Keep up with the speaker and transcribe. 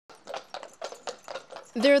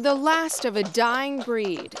They're the last of a dying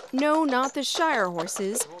breed. No, not the Shire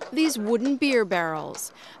horses, these wooden beer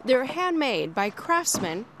barrels. They're handmade by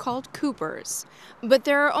craftsmen called coopers. But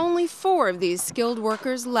there are only 4 of these skilled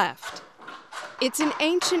workers left. It's an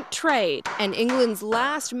ancient trade, and England's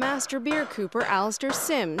last master beer cooper, Alistair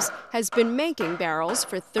Sims, has been making barrels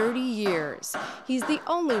for 30 years. He's the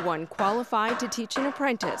only one qualified to teach an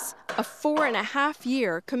apprentice, a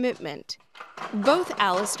 4.5-year commitment. Both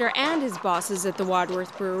Alistair and his bosses at the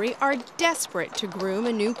Wadworth Brewery are desperate to groom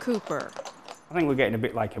a new cooper. I think we're getting a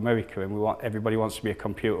bit like America, and everybody wants to be a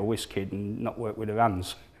computer whiz kid and not work with their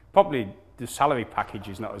hands. Probably the salary package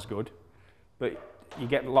is not as good, but you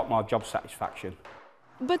get a lot more job satisfaction.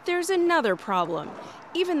 But there's another problem.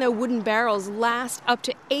 Even though wooden barrels last up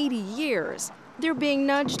to 80 years, they're being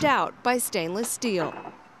nudged out by stainless steel.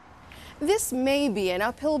 This may be an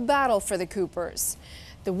uphill battle for the coopers.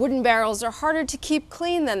 The wooden barrels are harder to keep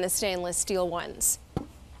clean than the stainless steel ones.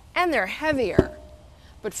 And they're heavier.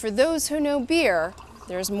 But for those who know beer,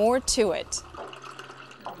 there's more to it.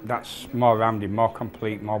 That's more rounded, more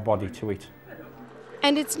complete, more body to it.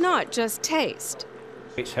 And it's not just taste.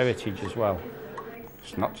 It's heritage as well.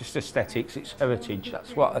 It's not just aesthetics, it's heritage.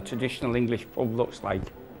 That's what a traditional English pub looks like.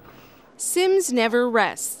 Sims never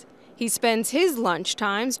rests. He spends his lunch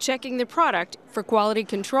times checking the product for quality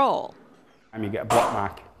control. And you get a block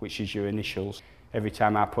mark, which is your initials. Every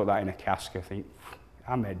time I put that in a cask, I think,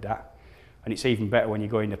 I made that. And it's even better when you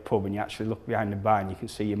go in the pub and you actually look behind the bar and you can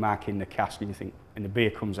see your mark in the cask and you think, and the beer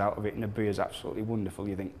comes out of it and the beer's absolutely wonderful.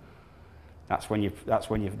 You think, that's when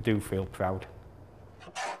you do feel proud.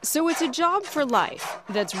 So it's a job for life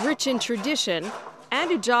that's rich in tradition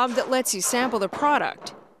and a job that lets you sample the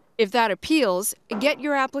product. If that appeals, get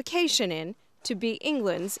your application in to be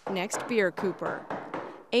England's next beer cooper.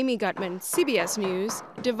 Amy Guttman, CBS News,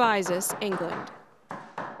 Devizes, England.